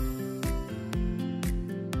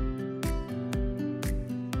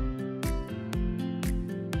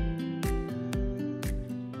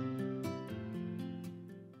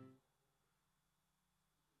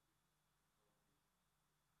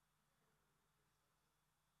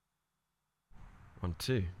1,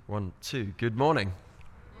 2, 1, 2. Good morning.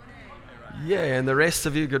 Yeah, and the rest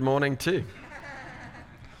of you, good morning too.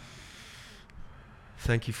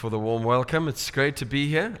 Thank you for the warm welcome. It's great to be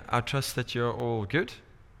here. I trust that you're all good.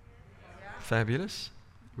 Fabulous.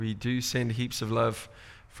 We do send heaps of love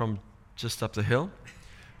from just up the hill.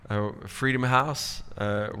 Freedom House,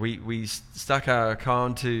 we stuck our car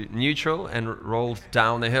into neutral and rolled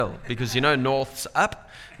down the hill because north's up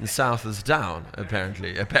and south is down,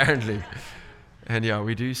 apparently. And yeah,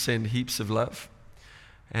 we do send heaps of love.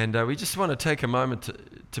 And we just want to take a moment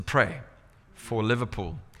to pray for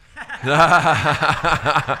Liverpool. The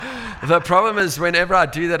problem is whenever I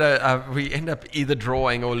do that, we end up either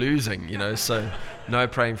drawing or losing, so no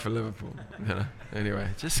praying for Liverpool. Anyway,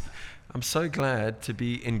 I'm so glad to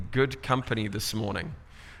be in good company this morning.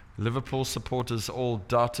 Liverpool supporters all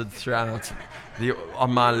dotted throughout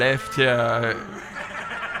on my left here.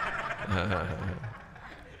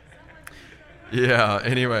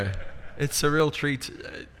 Anyway, it's a real treat.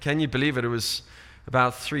 Can you believe it? It was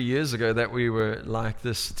about 3 years ago that we were like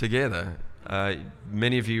this together.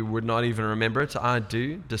 Many of you would not even remember it. I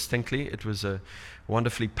do, distinctly. It was a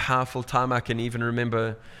wonderfully powerful time. I can even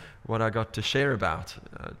remember what I got to share about.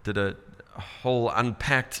 Did a whole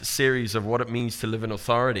unpacked series of what it means to live in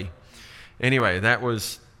authority. Anyway, that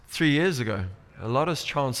was 3 years ago. A lot has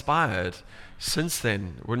transpired since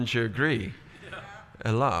then, wouldn't you agree?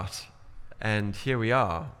 A lot. And here we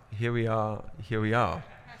are. Yeah,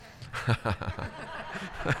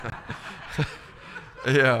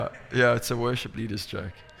 it's a worship leader's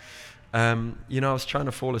joke. I was trying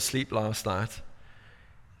to fall asleep last night,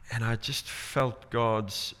 and I just felt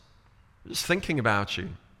God's just thinking about you.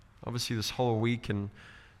 Obviously, this whole week and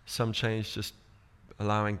some change, just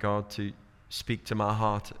allowing God to speak to my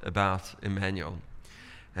heart about Immanuel.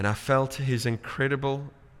 And I felt his incredible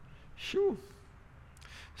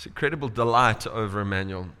delight over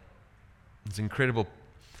Immanuel. His incredible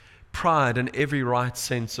pride in every right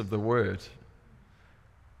sense of the word.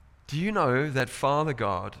 Do you know that Father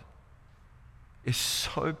God is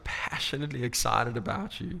so passionately excited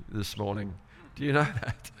about you this morning? Do you know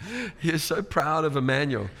that? He is so proud of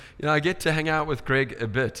Immanuel. I get to hang out with Greg a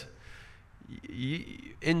bit.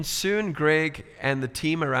 And soon, Greg and the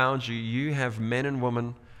team around you, you have men and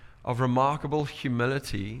women of remarkable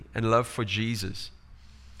humility and love for Jesus.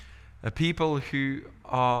 People who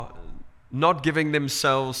are not giving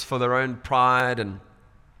themselves for their own pride and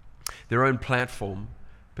their own platform,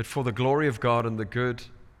 but for the glory of God and the good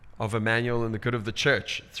of Immanuel and the good of the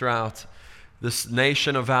church throughout this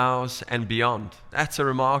nation of ours and beyond. That's a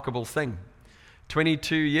remarkable thing.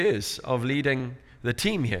 22 years of leading the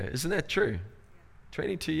team here. Isn't that true?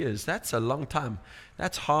 22 years. That's a long time.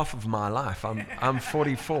 That's half of my life. I'm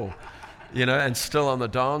 44, and still on the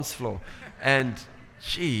dance floor. And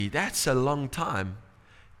gee, that's a long time.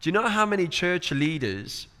 Do you know how many church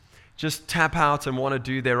leaders just tap out and want to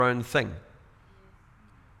do their own thing?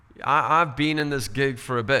 I've been in this gig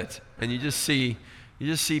for a bit, and you just see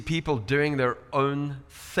people doing their own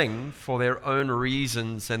thing for their own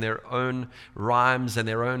reasons and their own rhymes and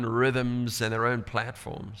their own rhythms and their own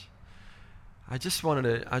platforms. I just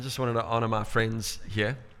wanted to honor my friends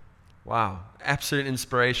here. Wow, absolute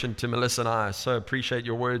inspiration to Melissa and I. So appreciate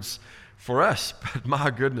your words for us, but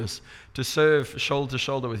my goodness, to serve shoulder to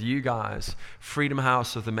shoulder with you guys, Freedom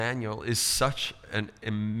House with Immanuel, is such an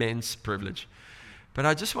immense privilege. But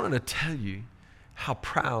I just wanted to tell you how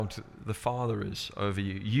proud the Father is over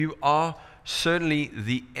you. You are certainly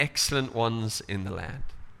the excellent ones in the land.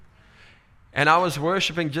 And I was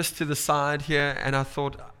worshiping just to the side here, and I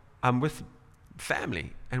thought, I'm with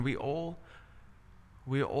family, and we're all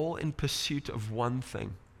in pursuit of one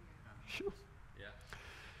thing. Sure.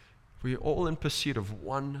 We're all in pursuit of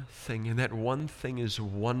one thing, and that one thing is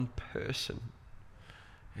one person,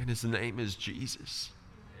 and his name is Jesus.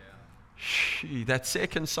 That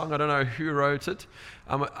second song, I don't know who wrote it.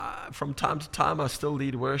 From time to time, I still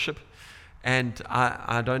lead worship, and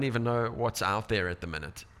I don't even know what's out there at the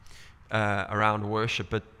minute around worship.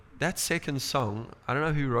 But that second song, I don't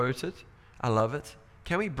know who wrote it. I love it.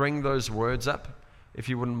 Can we bring those words up, if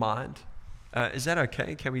you wouldn't mind? Is that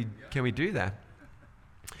okay? Can we do that?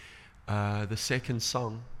 The second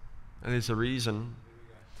song, and there's a reason.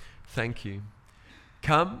 Thank you.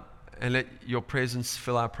 Come and let your presence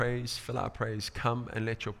fill our praise, fill our praise. Come and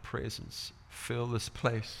let your presence fill this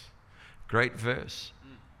place. Great verse.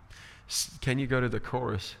 Can you go to the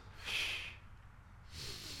chorus?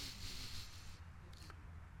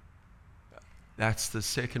 That's the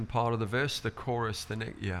second part of the verse, the chorus.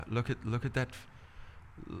 Look at that.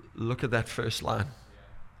 Look at that first line.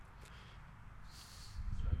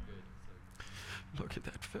 Look at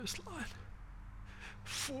that first line.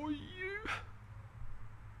 For you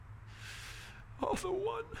are the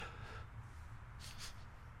one.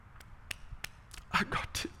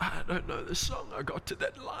 I don't know the song, I got to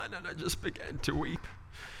that line and I just began to weep.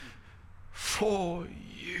 For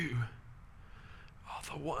you are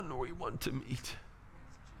the one we want to meet.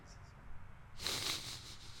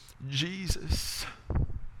 Jesus.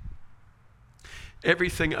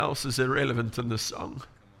 Everything else is irrelevant in the song.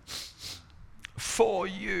 For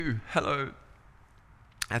you, hello,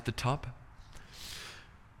 at the top.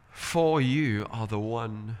 For you are the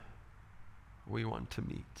one we want to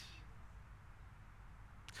meet.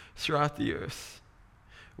 Throughout the earth,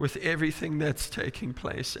 with everything that's taking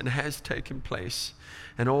place and has taken place,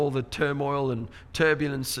 and all the turmoil and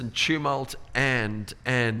turbulence and tumult and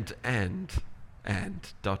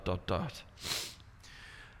dot.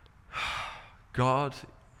 God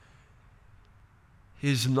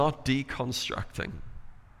is not deconstructing.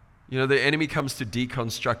 You know, the enemy comes to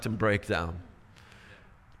deconstruct and break down.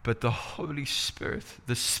 But the Holy Spirit,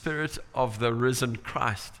 the Spirit of the risen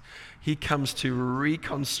Christ, He comes to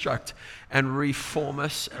reconstruct and reform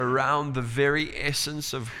us around the very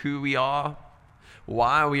essence of who we are,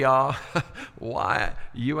 why we are, why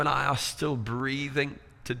you and I are still breathing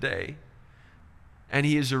today. And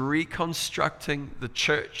He is reconstructing the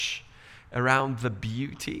church around the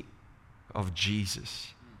beauty of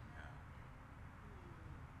Jesus.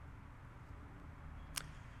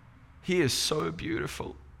 He is so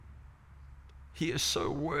beautiful. He is so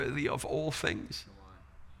worthy of all things.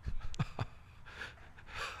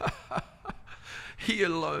 He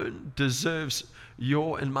alone deserves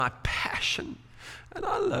your and my passion. And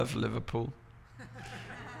I love Liverpool.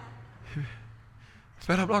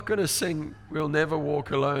 But I'm not going to sing "We'll Never Walk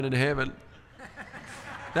Alone in Heaven."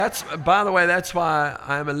 By the way, that's why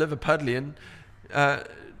I'm a Liverpudlian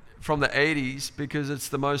from the 80s, because it's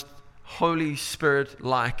the most Holy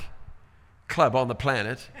Spirit-like club on the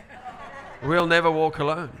planet. We'll never walk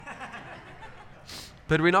alone.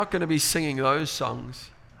 But we're not going to be singing those songs.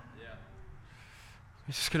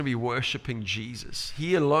 We're just going to be worshiping Jesus.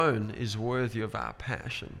 He alone is worthy of our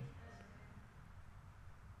passion.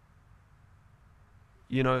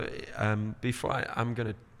 You know, I'm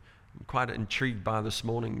quite intrigued by this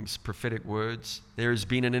morning's prophetic words. There has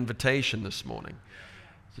been an invitation this morning.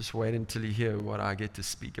 Just wait until you hear what I get to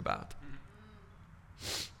speak about.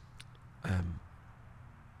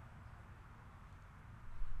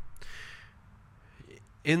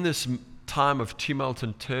 In this time of tumult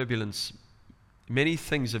and turbulence, many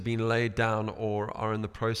things have been laid down or are in the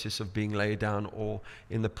process of being laid down or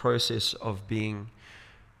in the process of being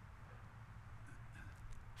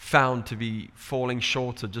found to be falling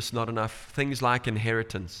short or just not enough. Things like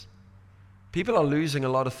inheritance. People are losing a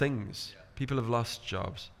lot of things. People have lost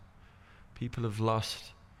jobs. People have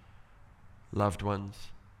lost loved ones.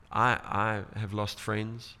 I have lost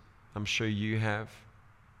friends. I'm sure you have.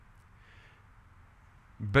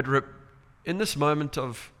 But in this moment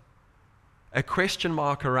of a question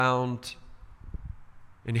mark around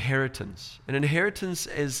inheritance, an inheritance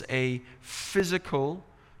is a physical,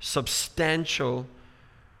 substantial,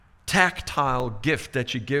 tactile gift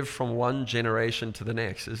that you give from one generation to the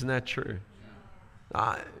next. Isn't that true?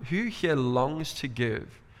 Who here longs to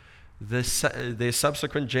give their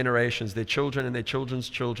subsequent generations, their children and their children's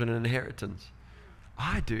children, an inheritance?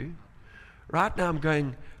 I do. Right now I'm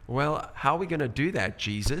going, well, how are we going to do that,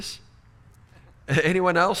 Jesus?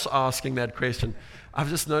 Anyone else asking that question? I've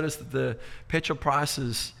just noticed that the petrol price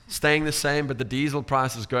is staying the same, but the diesel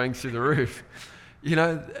price is going through the roof. You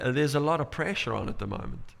know, there's a lot of pressure on at the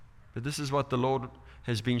moment. But this is what the Lord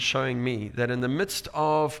has been showing me, that in the midst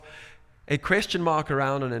of a question mark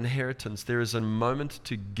around an inheritance, there is a moment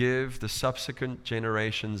to give the subsequent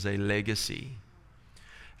generations a legacy.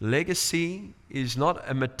 Legacy is not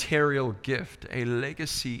a material gift. A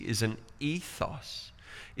legacy is an ethos,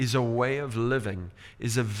 is a way of living,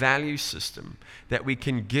 is a value system that we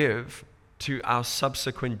can give to our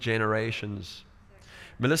subsequent generations.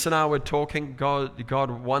 Melissa and I were talking,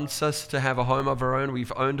 God wants us to have a home of our own.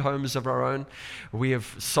 We've owned homes of our own. We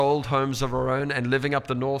have sold homes of our own. And living up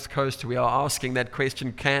the North Coast, we are asking that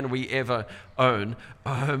question, can we ever own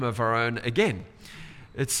a home of our own again?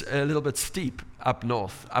 It's a little bit steep up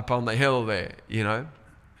north, up on the hill there, you know.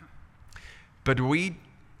 But we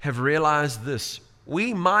have realized this.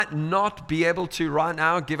 We might not be able to right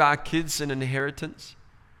now give our kids an inheritance,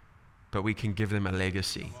 but we can give them a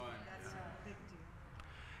legacy.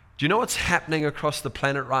 Do you know what's happening across the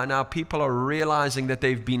planet right now? People are realizing that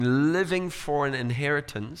they've been living for an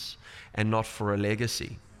inheritance and not for a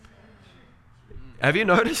legacy. Have you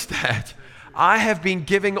noticed that? I have been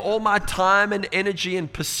giving all my time and energy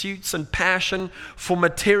and pursuits and passion for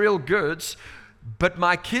material goods, but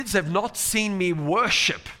my kids have not seen me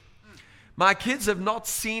worship. My kids have not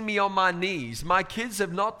seen me on my knees. My kids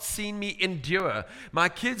have not seen me endure. My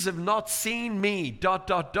kids have not seen me ...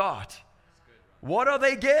 What are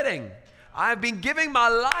they getting? I've been giving my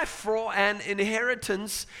life for an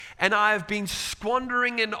inheritance, and I've been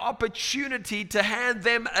squandering an opportunity to hand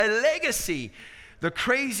them a legacy. The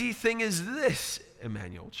crazy thing is this,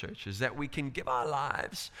 Immanuel Church, is that we can give our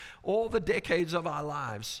lives, all the decades of our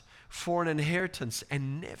lives, for an inheritance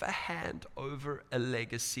and never hand over a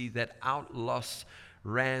legacy that outlasts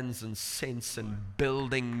rands and cents and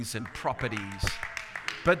buildings and properties.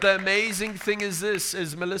 But the amazing thing is this,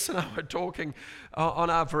 as Melissa and I were talking on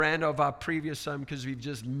our veranda of our previous home, because we've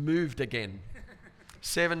just moved again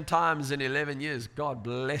 7 times in 11 years. God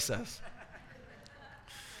bless us.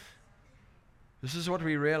 This is what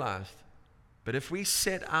we realized. But if we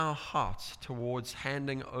set our hearts towards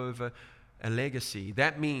handing over a legacy,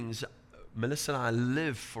 that means Melissa and I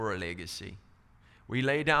live for a legacy. We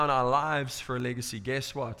lay down our lives for a legacy.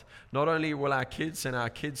 Guess what? Not only will our kids and our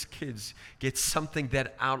kids' kids get something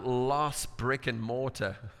that outlasts brick and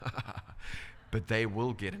mortar, but they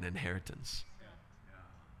will get an inheritance.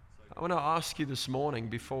 I want to ask you this morning,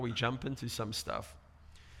 before we jump into some stuff,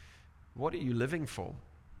 what are you living for?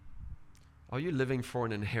 Are you living for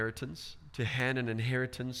an inheritance? To hand an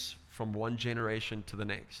inheritance from one generation to the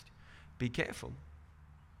next? Be careful.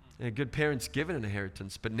 Good parents give an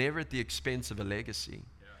inheritance, but never at the expense of a legacy.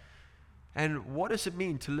 And what does it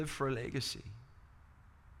mean to live for a legacy?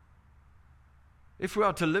 If we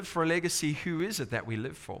are to live for a legacy, who is it that we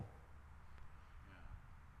live for?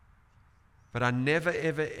 But I never,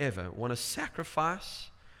 ever, ever want to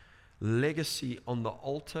sacrifice legacy on the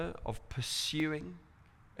altar of pursuing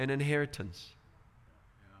an inheritance.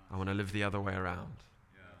 I want to live the other way around.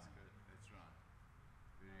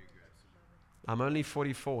 I'm only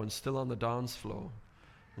 44 and still on the dance floor.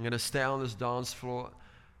 I'm going to stay on this dance floor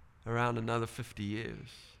around another 50 years.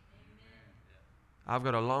 I've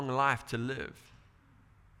got a long life to live.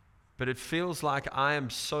 But it feels like I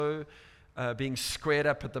am so being squared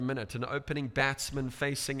up at the minute. An opening batsman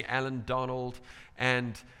facing Alan Donald,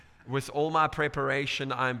 and with all my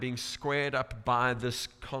preparation, I'm being squared up by this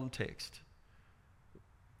context.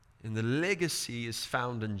 And the legacy is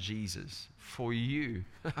found in Jesus for you.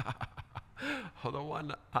 Or the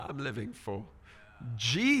one I'm living for.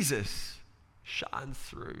 Jesus shine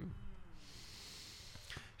through.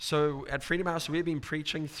 So at Freedom House, we've been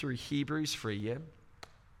preaching through Hebrews for a year.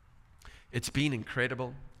 It's been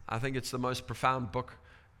incredible. I think it's the most profound book.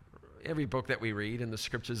 Every book that we read in the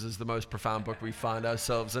scriptures is the most profound book we find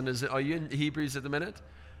ourselves in. Are you in Hebrews at the minute?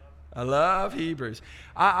 I love Hebrews.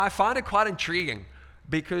 I find it quite intriguing,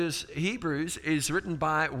 because Hebrews is written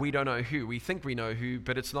by we don't know who. We think we know who,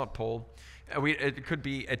 but it's not Paul. It could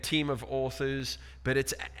be a team of authors, but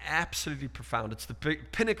it's absolutely profound. It's the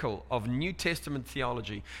pinnacle of New Testament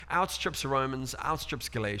theology. Outstrips Romans, outstrips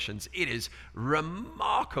Galatians. It is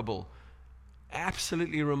remarkable,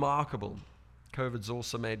 absolutely remarkable. COVID's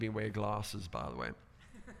also made me wear glasses, by the way.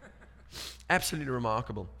 Absolutely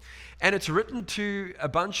remarkable. And it's written to a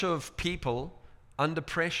bunch of people under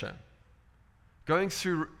pressure, going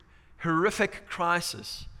through horrific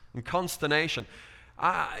crisis and consternation.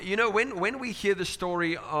 When we hear the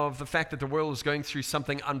story of the fact that the world is going through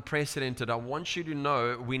something unprecedented, I want you to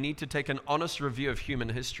know we need to take an honest review of human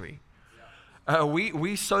history.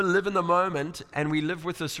 We so live in the moment, and we live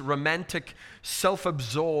with this romantic,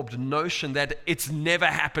 self-absorbed notion that it's never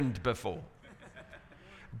happened before.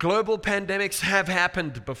 Global pandemics have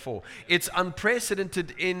happened before. It's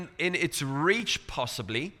unprecedented in its reach,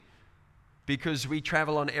 possibly, because we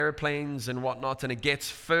travel on airplanes and whatnot, and it gets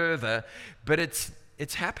further, but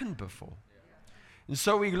it's happened before. And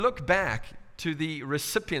so we look back to the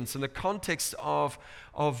recipients in the context of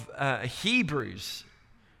Hebrews.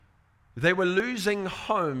 They were losing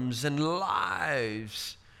homes and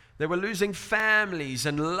lives. They were losing families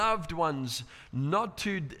and loved ones, not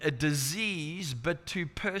to a disease, but to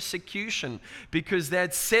persecution, because they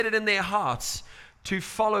had set it in their hearts to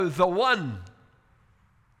follow the one.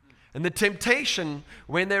 And the temptation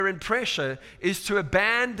when they're in pressure is to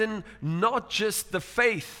abandon not just the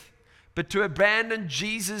faith, but to abandon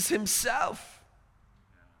Jesus himself.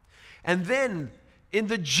 And then, in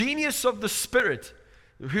the genius of the Spirit,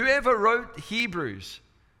 whoever wrote Hebrews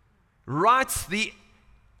writes the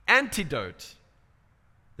antidote,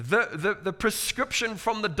 the prescription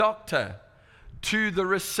from the doctor to the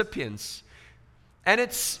recipients. And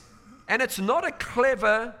it's not a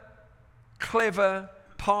clever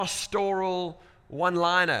pastoral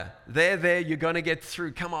one-liner. There, you're going to get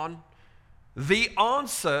through. Come on. The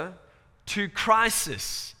answer to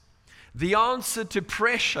crisis, the answer to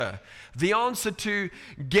pressure, the answer to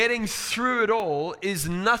getting through it all is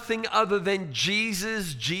nothing other than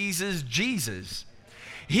Jesus, Jesus, Jesus.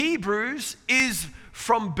 Hebrews is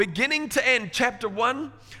from beginning to end, chapter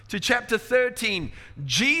 1 to chapter 13.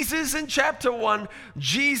 Jesus in chapter 1,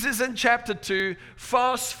 Jesus in chapter 2,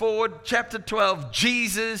 fast forward, chapter 12,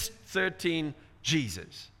 Jesus, 13,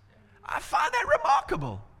 Jesus. I find that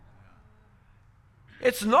remarkable.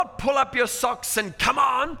 It's not pull up your socks and come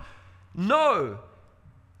on. No,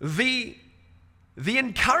 the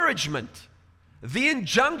encouragement, the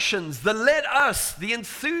injunctions, the let us, the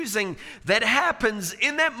enthusing that happens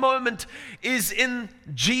in that moment is in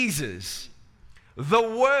Jesus. The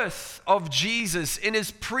worth of Jesus in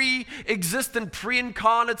his pre-existent,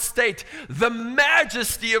 pre-incarnate state, the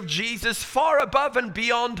majesty of Jesus far above and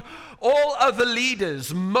beyond all other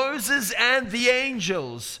leaders, Moses and the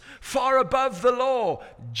angels, far above the law,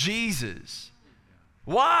 Jesus.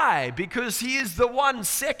 Why? Because he is the one,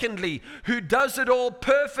 secondly, who does it all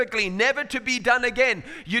perfectly, never to be done again.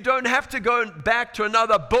 You don't have to go back to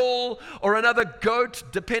another bull or another goat,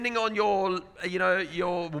 depending on your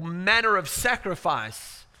manner of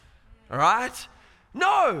sacrifice. All right?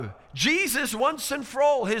 No, Jesus once and for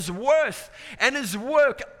all, his worth and his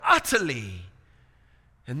work utterly.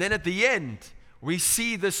 And then at the end, we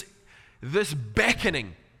see this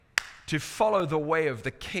beckoning to follow the way of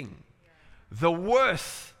the King. The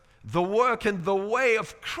worth, the work, and the way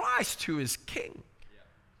of Christ who is King.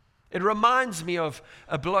 It reminds me of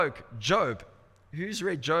a bloke, Job. Who's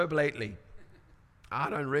read Job lately? I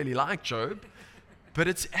don't really like Job, but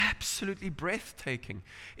it's absolutely breathtaking.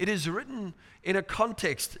 It is written in a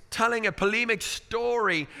context telling a polemic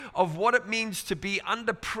story of what it means to be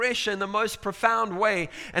under pressure in the most profound way,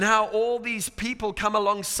 and how all these people come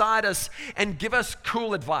alongside us and give us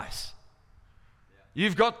cool advice.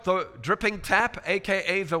 You've got the dripping tap,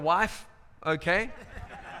 aka the wife, okay?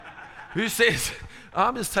 Who says,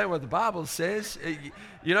 I'm just telling you what the Bible says.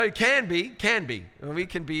 It can be. We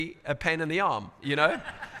can be a pain in the arm,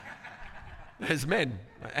 As men.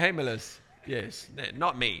 Hey, Melissa. Yes.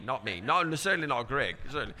 Not me. No, certainly not Greg.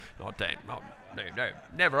 Certainly not Dan. No.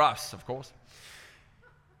 Never us, of course.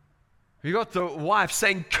 You got the wife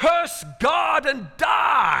saying, curse God and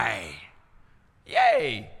die.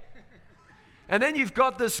 Yay. And then you've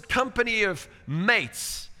got this company of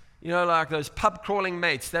mates, like those pub crawling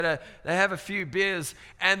mates they have a few beers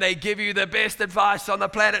and they give you the best advice on the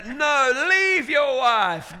planet. No, leave your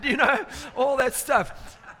wife, all that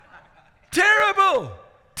stuff. Terrible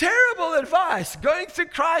advice. Going through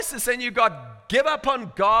crisis, and you've got give up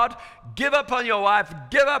on God, give up on your wife,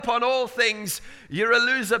 give up on all things. You're a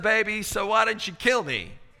loser, baby, so why don't you kill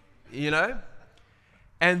me?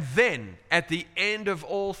 And then, at the end of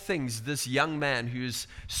all things, this young man who's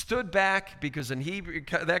stood back, because in Hebrew,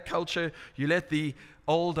 that culture, you let the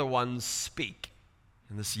older ones speak.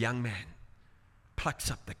 And this young man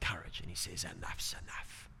plucks up the courage and he says, enough's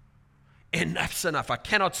enough. Enough's enough. I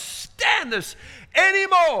cannot stand this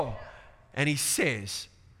anymore. And he says,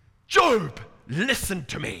 Job, listen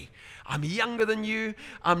to me. I'm younger than you.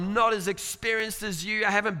 I'm not as experienced as you.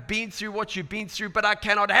 I haven't been through what you've been through, but I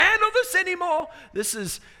cannot handle this anymore. This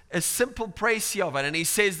is a simple précis of it. And he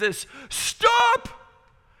says this, stop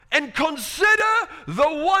and consider the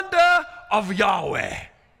wonder of Yahweh.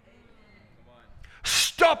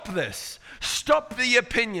 Stop this. Stop the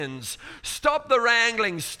opinions. Stop the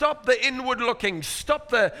wrangling. Stop the inward looking. Stop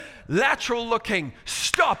the lateral looking.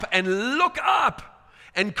 Stop and look up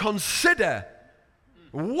and consider.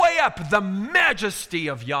 Weigh up the majesty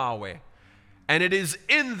of Yahweh. And it is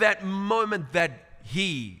in that moment that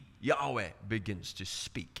Yahweh, begins to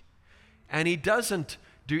speak. And he doesn't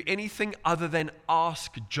do anything other than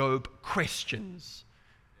ask Job questions.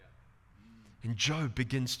 And Job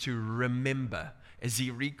begins to remember as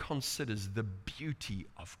he reconsiders the beauty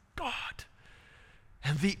of God.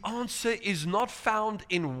 And the answer is not found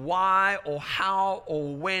in why or how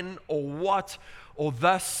or when or what or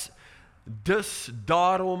thus. Dus,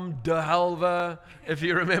 daarom, derhalve, if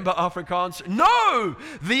you remember Afrikaans. No,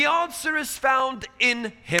 the answer is found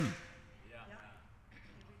in him.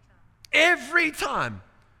 Every time.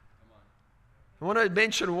 I want to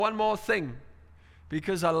mention one more thing,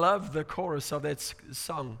 because I love the chorus of that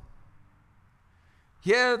song.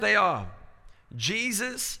 Here they are.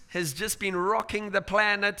 Jesus has just been rocking the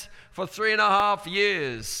planet for 3.5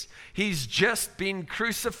 years. He's just been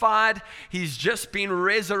crucified. He's just been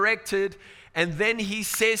resurrected. And then he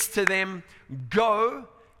says to them, go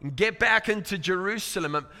and get back into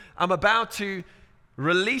Jerusalem. I'm about to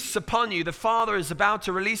release upon you, the Father is about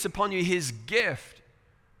to release upon you His gift.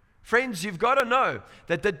 Friends, you've got to know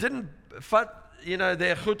that they didn't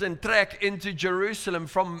their goed en trek into Jerusalem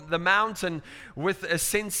from the mountain with a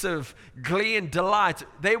sense of glee and delight.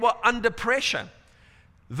 They were under pressure.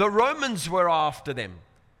 The Romans were after them.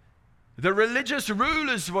 The religious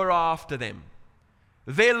rulers were after them.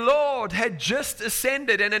 Their Lord had just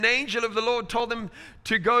ascended, and an angel of the Lord told them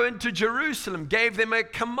to go into Jerusalem, gave them a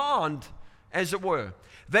command, as it were.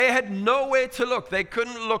 They had nowhere to look. They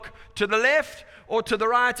couldn't look to the left or to the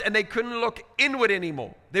right, and they couldn't look inward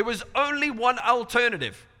anymore. There was only one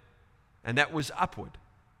alternative, and that was upward.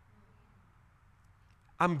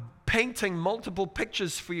 I'm painting multiple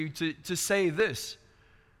pictures for you to say this.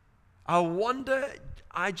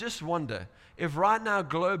 I just wonder if right now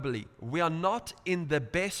globally we are not in the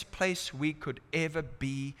best place we could ever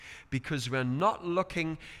be because we're not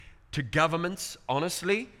looking to governments.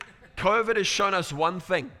 Honestly, COVID has shown us one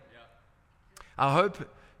thing. Our hope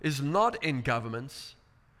is not in governments.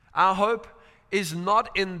 Our hope is not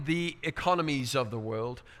in the economies of the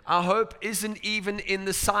world. Our hope isn't even in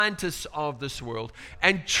the scientists of this world.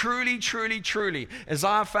 And truly, truly, truly, as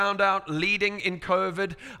I found out leading in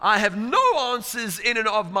COVID, I have no answers in and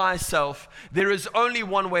of myself. There is only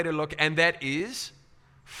one way to look, and that is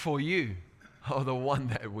for you, or the one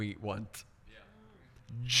that we want.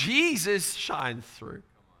 Jesus shines through.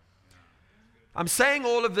 I'm saying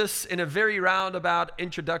all of this in a very roundabout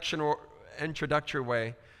introductory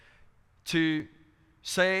way to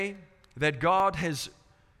say that God has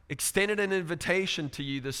extended an invitation to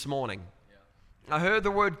you this morning. I heard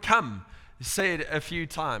the word come said a few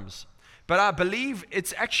times, but I believe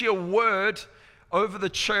it's actually a word over the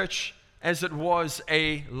church as it was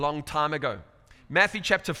a long time ago. Matthew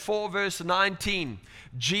chapter 4 verse 19,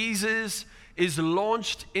 Jesus is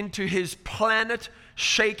launched into His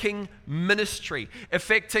planet-shaking ministry,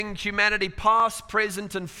 affecting humanity past,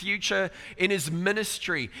 present, and future in His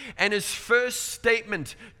ministry. And His first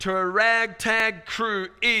statement to a ragtag crew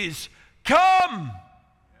is, "Come,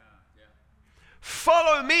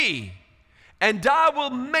 follow me, and I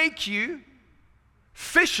will make you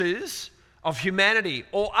fishers of humanity,"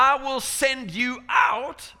 or I will send you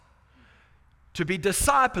out to be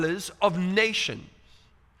disciples of nations.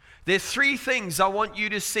 There's three things I want you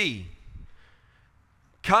to see.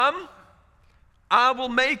 Come, I will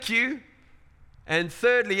make you, and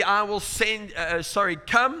thirdly, I will send,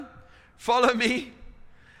 come, follow me,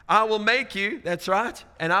 I will make you, that's right,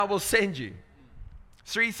 and I will send you.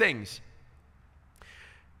 Three things.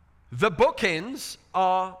 The bookends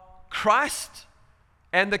are Christ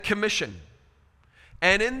and the commission.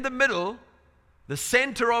 And in the middle, the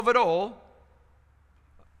center of it all,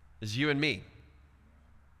 is you and me.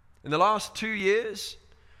 In the last 2 years,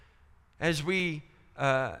 as we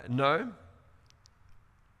know,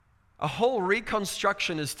 a whole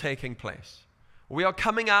reconstruction is taking place. We are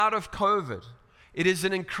coming out of COVID. It is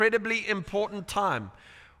an incredibly important time.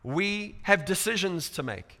 We have decisions to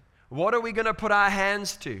make. What are we going to put our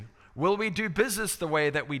hands to? Will we do business the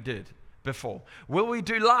way that we did before? Will we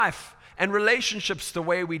do life and relationships the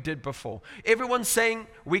way we did before? Everyone's saying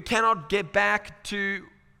we cannot get back to,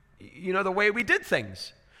 the way we did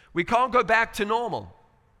things. We can't go back to normal.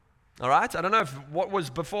 All right? I don't know if what was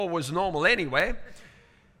before was normal anyway.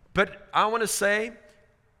 But I want to say,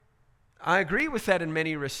 I agree with that in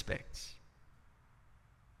many respects.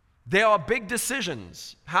 There are big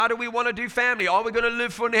decisions. How do we want to do family? Are we going to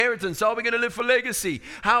live for inheritance? Are we going to live for legacy?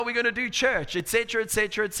 How are we going to do church? Etc.,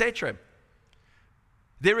 etc., etc.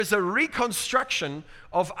 There is a reconstruction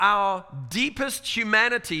of our deepest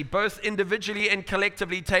humanity, both individually and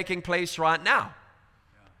collectively, taking place right now.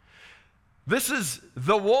 This is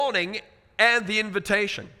the warning and the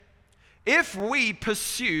invitation. If we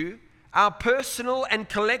pursue our personal and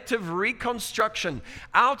collective reconstruction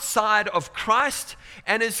outside of Christ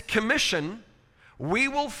and His commission, we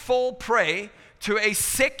will fall prey to a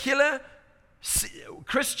secular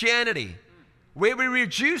Christianity where we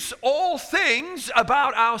reduce all things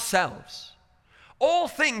about ourselves, all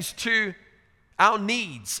things to our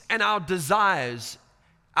needs and our desires,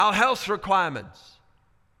 our health requirements,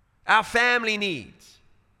 our family needs,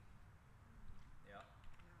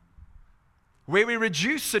 where we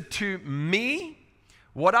reduce it to me,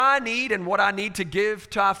 what I need and what I need to give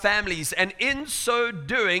to our families. And in so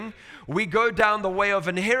doing, we go down the way of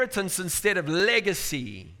inheritance instead of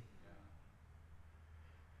legacy.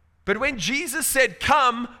 But when Jesus said,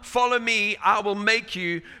 "Come, follow me, I will make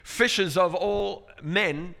you fishers of all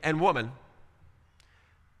men and women,"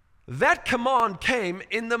 that command came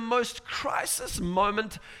in the most crisis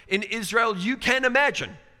moment in Israel you can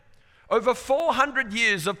imagine. Over 400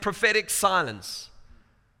 years of prophetic silence.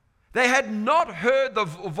 They had not heard the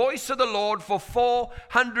voice of the Lord for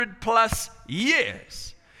 400 plus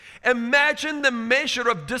years. Imagine the measure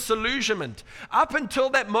of disillusionment. Up until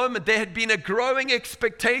that moment, there had been a growing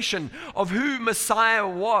expectation of who Messiah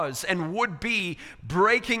was and would be,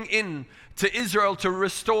 breaking in to Israel to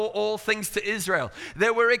restore all things to Israel.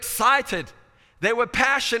 They were excited. They were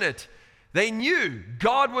passionate. They knew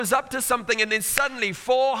God was up to something, and then suddenly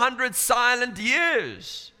 400 silent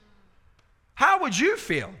years. How would you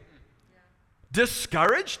feel?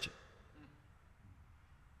 Discouraged?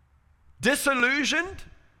 Disillusioned?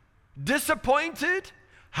 Disappointed?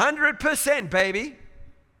 100%, baby.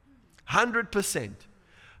 100%.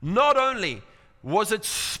 Not only was it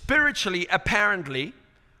spiritually, apparently,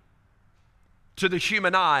 to the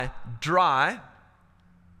human eye, dry,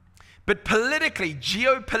 but politically,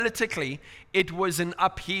 geopolitically, it was an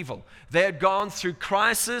upheaval. They had gone through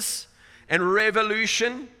crisis and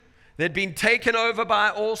revolution. They'd been taken over by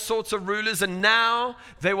all sorts of rulers, and now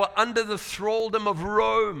they were under the thraldom of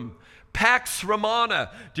Rome. Pax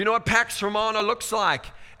Romana. Do you know what Pax Romana looks like?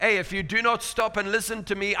 Hey, if you do not stop and listen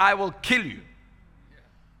to me, I will kill you.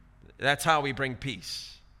 That's how we bring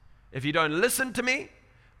peace. If you don't listen to me,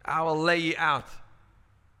 I will lay you out.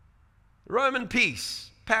 Roman peace.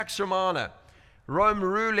 Pax Romana, Rome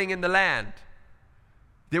ruling in the land.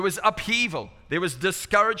 There was upheaval. There was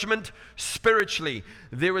discouragement spiritually.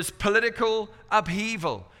 There was political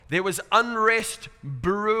upheaval. There was unrest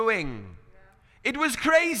brewing. It was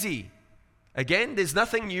crazy. Again, there's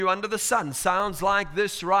nothing new under the sun. Sounds like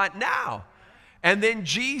this right now. And then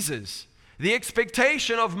Jesus. The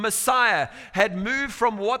expectation of Messiah had moved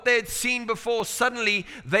from what they had seen before. Suddenly,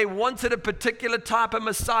 they wanted a particular type of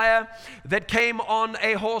Messiah that came on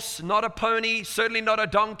a horse, not a pony, certainly not a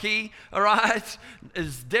donkey, all right?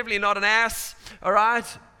 It's definitely not an ass, all right?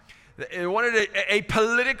 They wanted a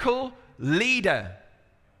political leader.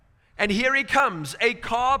 And here he comes, a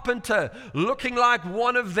carpenter looking like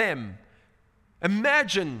one of them.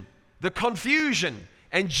 Imagine the confusion.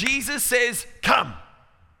 And Jesus says, come.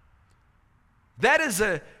 That is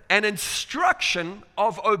an instruction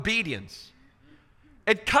of obedience.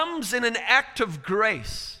 It comes in an act of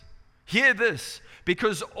grace. Hear this,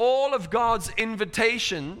 because all of God's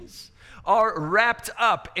invitations are wrapped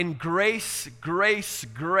up in grace, grace,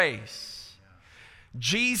 grace.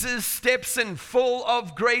 Jesus steps in full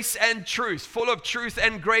of grace and truth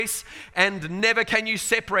and grace, and never can you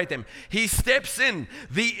separate them. He steps in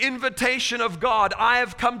the invitation of God. I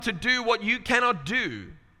have come to do what you cannot do.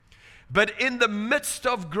 But in the midst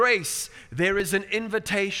of grace, there is an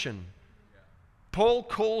invitation. Paul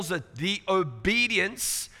calls it the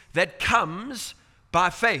obedience that comes by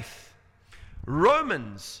faith.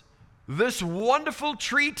 Romans, this wonderful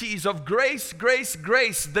treatise of grace, grace,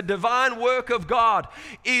 grace, the divine work of God,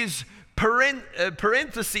 is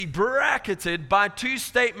parenthesis bracketed by two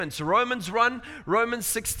statements. Romans 1, Romans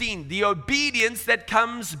 16. The obedience that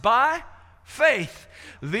comes by faith.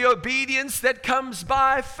 The obedience that comes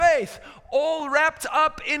by faith, all wrapped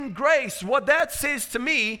up in grace. What that says to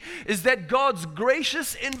me is that God's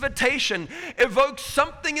gracious invitation evokes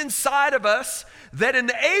something inside of us that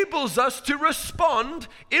enables us to respond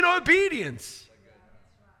in obedience.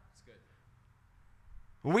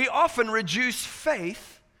 We often reduce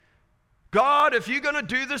faith. God, if you're going to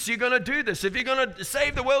do this, you're going to do this. If you're going to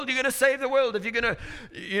save the world, you're going to save the world. If you're going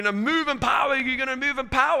to move in power, you're going to move in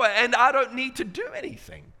power. And I don't need to do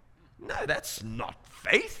anything. No, that's not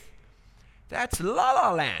faith. That's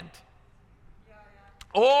la-la land.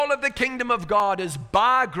 All of the kingdom of God is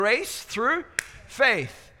by grace through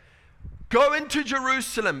faith. Go into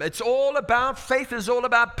Jerusalem. It's all about, faith is all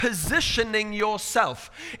about positioning yourself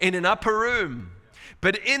in an upper room.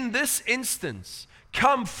 But in this instance,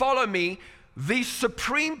 come follow me, the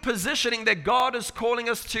supreme positioning that God is calling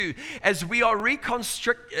us to as we are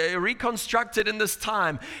reconstructed in this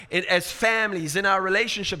time, as families, in our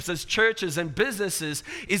relationships, as churches and businesses,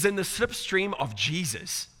 is in the slipstream of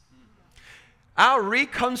Jesus. Our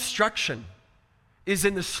reconstruction is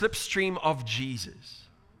in the slipstream of Jesus.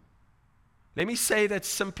 Let me say that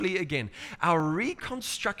simply again. Our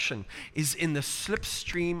reconstruction is in the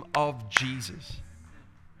slipstream of Jesus.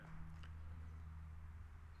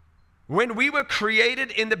 When we were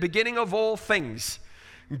created in the beginning of all things,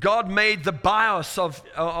 God made the bios of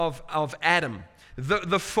Adam,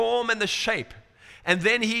 the form and the shape. And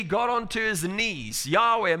then he got onto his knees.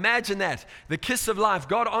 Yahweh, imagine that. The kiss of life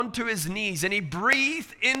got onto his knees and he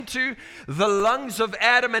breathed into the lungs of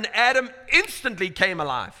Adam, and Adam instantly came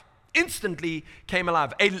alive. Instantly came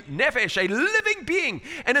alive. A nefesh, a living being.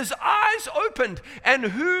 And his eyes opened. And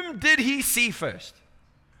whom did he see first?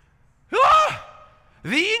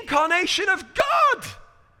 The incarnation of God.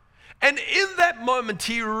 And in that moment,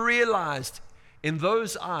 he realized, in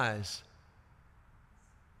those eyes,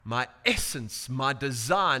 my essence, my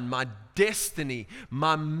design, my destiny,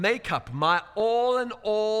 my makeup, my all in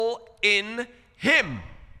all in him.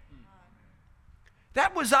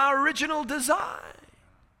 That was our original design.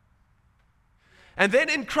 And then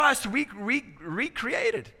in Christ, we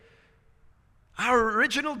recreated. Our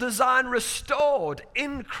original design restored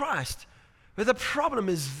in Christ. But the problem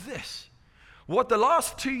is this. What the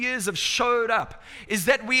last 2 years have showed up is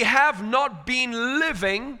that we have not been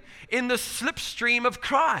living in the slipstream of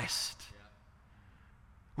Christ.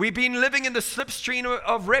 We've been living in the slipstream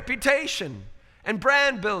of reputation and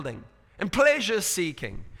brand building and pleasure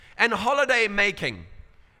seeking and holiday making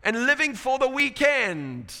and living for the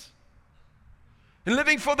weekend and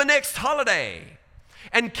living for the next holiday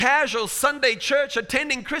and casual Sunday church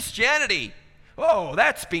attending Christianity. Oh,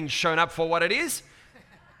 that's been shown up for what it is.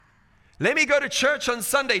 Let me go to church on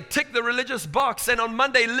Sunday, tick the religious box, and on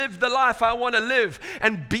Monday live the life I want to live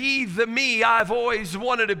and be the me I've always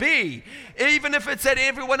wanted to be. Even if it's at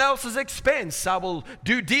everyone else's expense, I will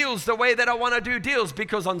do deals the way that I want to do deals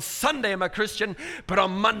because on Sunday I'm a Christian, but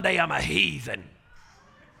on Monday I'm a heathen.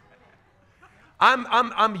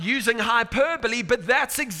 I'm using hyperbole, but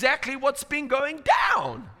that's exactly what's been going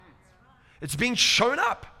down. It's being shown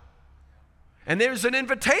up. And there's an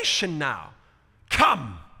invitation now.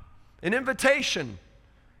 Come. An invitation.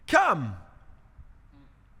 Come.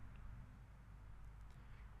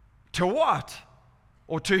 To what?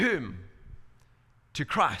 Or to whom? To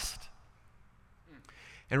Christ.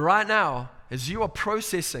 And right now, as you are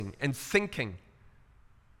processing and thinking,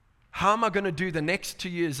 how am I going to do the next 2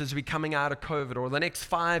 years as we're coming out of COVID, or the next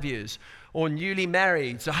 5 years, or newly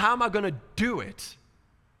married? So how am I going to do it?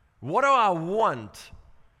 What do I want?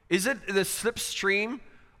 Is it the slipstream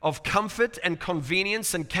of comfort and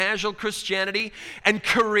convenience and casual Christianity and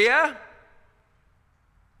career?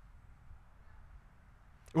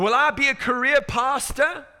 Will I be a career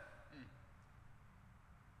pastor?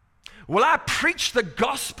 Will I preach the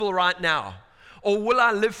gospel right now? Or will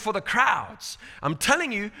I live for the crowds? I'm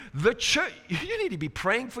telling you, the church, you need to be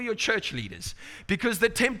praying for your church leaders, because the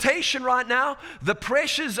temptation right now, the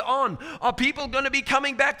pressure's on. Are people going to be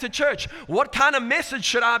coming back to church? What kind of message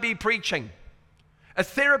should I be preaching? A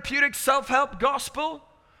therapeutic self-help gospel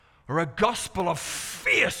or a gospel of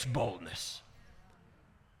fierce boldness?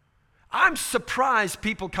 I'm surprised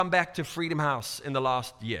people come back to Freedom House in the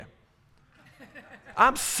last year.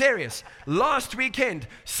 I'm serious. Last weekend,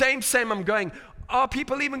 same, I'm going, are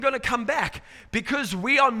people even going to come back? Because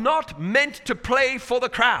we are not meant to play for the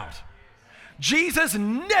crowd. Jesus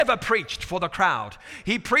never preached for the crowd.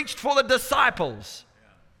 He preached for the disciples.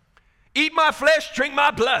 Eat my flesh, drink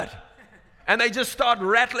my blood. And they just start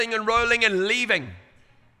rattling and rolling and leaving.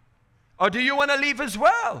 Or do you want to leave as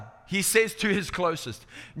well? He says to his closest.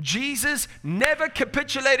 Jesus never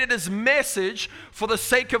capitulated his message for the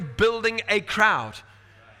sake of building a crowd.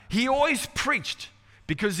 He always preached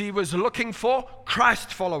because he was looking for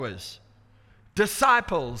Christ followers,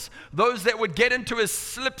 disciples, those that would get into his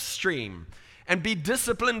slipstream and be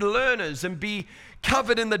disciplined learners and be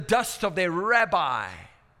covered in the dust of their rabbi.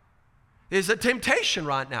 There's a temptation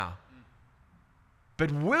right now.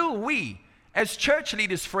 But will we, as church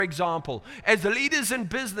leaders, for example, as leaders in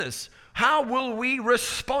business, how will we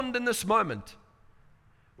respond in this moment?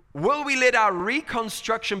 Will we let our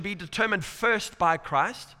reconstruction be determined first by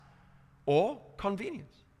Christ or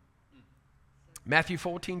convenience? Matthew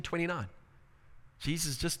 14:29.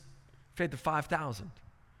 Jesus just fed the 5,000.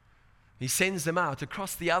 He sends them out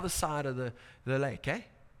across the other side of the lake. And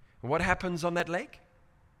what happens on that lake?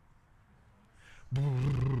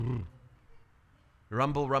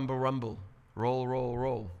 Rumble, rumble, rumble. Roll, roll,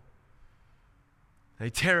 roll. They're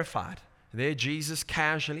terrified. There Jesus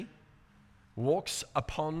casually walks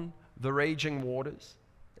upon the raging waters,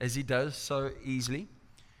 as he does so easily.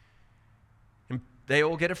 And they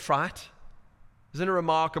all get a fright. Isn't it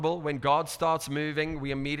remarkable? When God starts moving,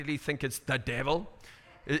 we immediately think it's the devil.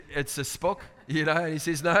 It's a spook, and he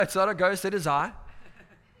says, no, it's not a ghost, it is I.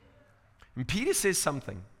 And Peter says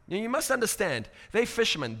something. You must understand, they're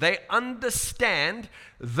fishermen. They understand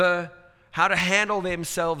how to handle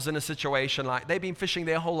themselves in a situation like they've been fishing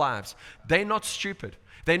their whole lives. They're not stupid.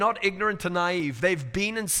 They're not ignorant and naive. They've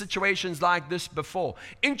been in situations like this before.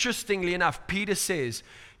 Interestingly enough, Peter says,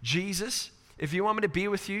 Jesus, if you want me to be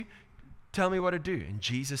with you, tell me what to do. And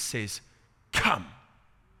Jesus says, come.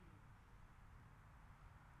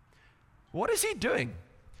 What is he doing?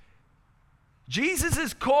 Jesus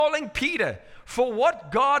is calling Peter for what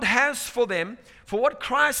God has for them, for what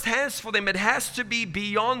Christ has for them. It has to be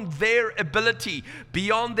beyond their ability,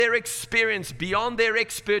 beyond their experience, beyond their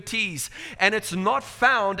expertise. And it's not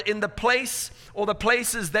found in the place or the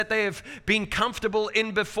places that they have been comfortable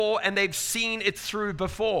in before and they've seen it through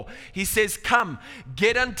before. He says, come,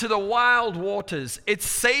 get into the wild waters. It's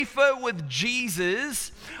safer with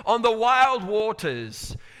Jesus on the wild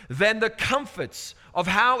waters than the comforts of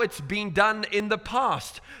how it's been done in the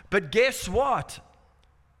past. But guess what?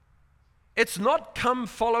 It's not come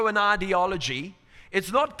follow an ideology. It's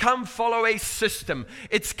not come follow a system.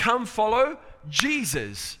 It's come follow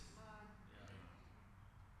Jesus.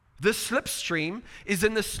 The slipstream is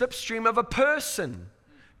in the slipstream of a person,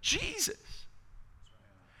 Jesus.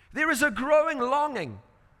 There is a growing longing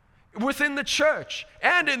within the church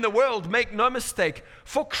and in the world, make no mistake,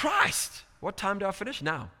 for Christ. What time do I finish?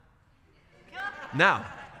 Now. Now.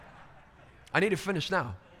 I need to finish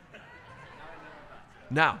now.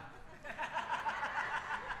 Now.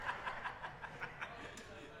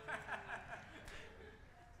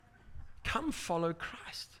 Come follow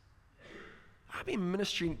Christ. I've been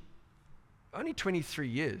ministering only 23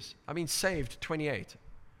 years. I've been saved 28.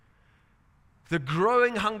 The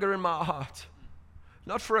growing hunger in my heart,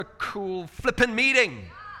 not for a cool flippin' meeting.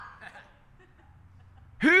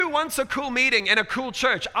 Who wants a cool meeting in a cool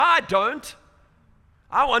church? I don't.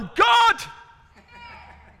 I want God.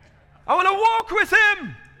 I want to walk with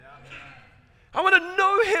Him. I want to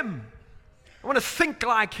know Him. I want to think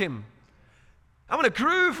like Him. I want to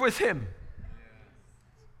groove with Him.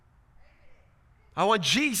 I want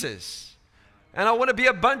Jesus. And I want to be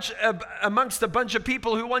amongst a bunch of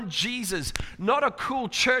people who want Jesus, not a cool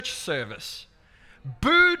church service.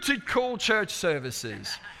 Boo to cool church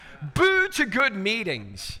services. Boo to good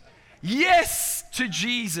meetings. Yes to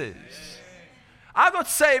Jesus. I got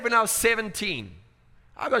saved when I was 17.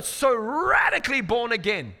 I got so radically born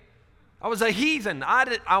again. I was a heathen.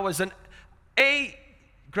 I was an A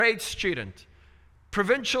grade student,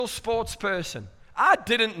 provincial sports person. I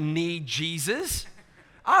didn't need Jesus.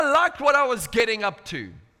 I liked what I was getting up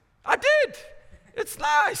to. I did. It's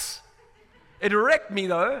nice. It wrecked me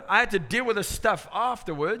though. I had to deal with the stuff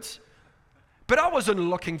afterwards. But I wasn't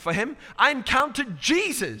looking for Him. I encountered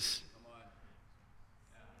Jesus.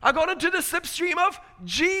 I got into the slipstream of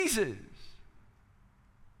Jesus.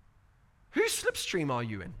 Whose slipstream are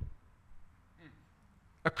you in?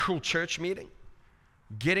 A cool church meeting?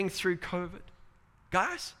 Getting through COVID?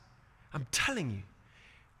 Guys, I'm telling you,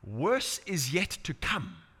 worse is yet to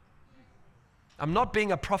come. I'm not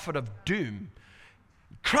being a prophet of doom.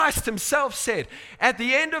 Christ Himself said, at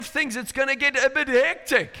the end of things, it's going to get a bit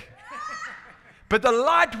hectic. But the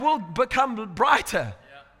light will become brighter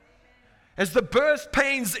as the birth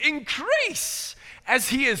pains increase as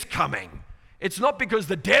He is coming. It's not because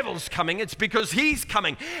the devil's coming, it's because He's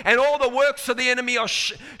coming. And all the works of the enemy are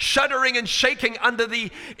shuddering and shaking under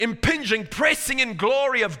the impinging, pressing in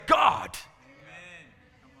glory of God.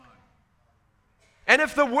 And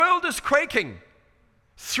if the world is quaking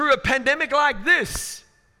through a pandemic like this,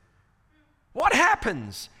 what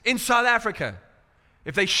happens in South Africa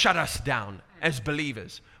if they shut us down as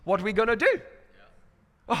believers? What are we going to do?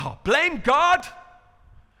 Oh, blame God?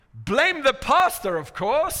 Blame the pastor, of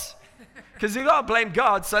course. Because you got to blame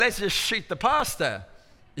God, so let's just shoot the pastor.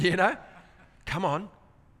 You know? Come on.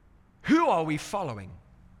 Who are we following?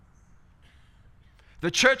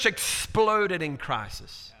 The church exploded in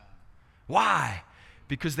crisis. Why?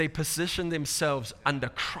 Because they positioned themselves under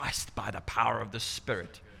Christ by the power of the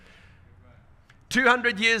Spirit.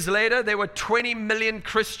 200 years later, there were 20 million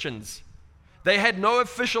Christians. They had no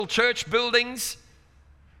official church buildings.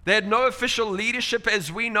 They had no official leadership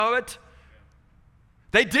as we know it.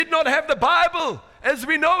 They did not have the Bible as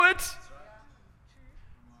we know it.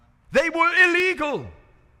 They were illegal.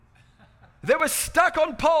 They were stuck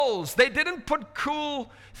on poles. They didn't put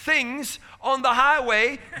cool things on the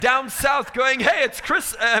highway down south going, hey,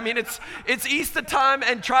 it's Easter time,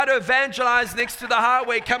 and try to evangelize next to the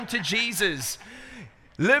highway. Come to Jesus.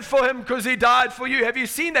 Live for Him because He died for you. Have you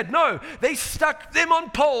seen that? No. They stuck them on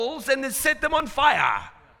poles and then set them on fire.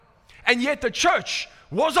 And yet the church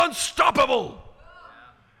was unstoppable.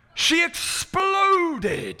 She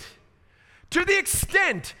exploded to the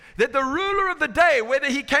extent that the ruler of the day, whether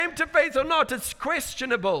he came to faith or not, it's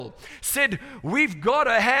questionable, said, we've got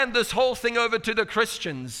to hand this whole thing over to the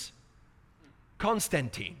Christians.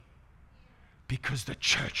 Constantine. Because the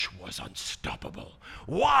church was unstoppable.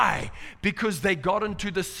 Why? Because they got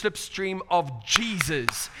into the slipstream of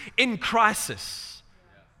Jesus in crisis.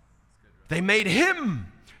 They made Him.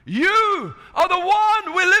 You are the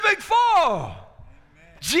one we're living for.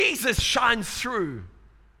 Jesus shines through.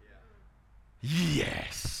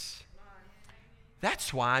 Yes.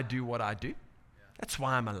 That's why I do what I do. That's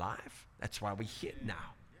why I'm alive. That's why we're here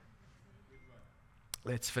now.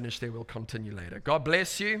 Let's finish there. We'll continue later. God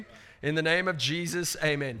bless you. In the name of Jesus,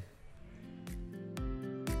 amen.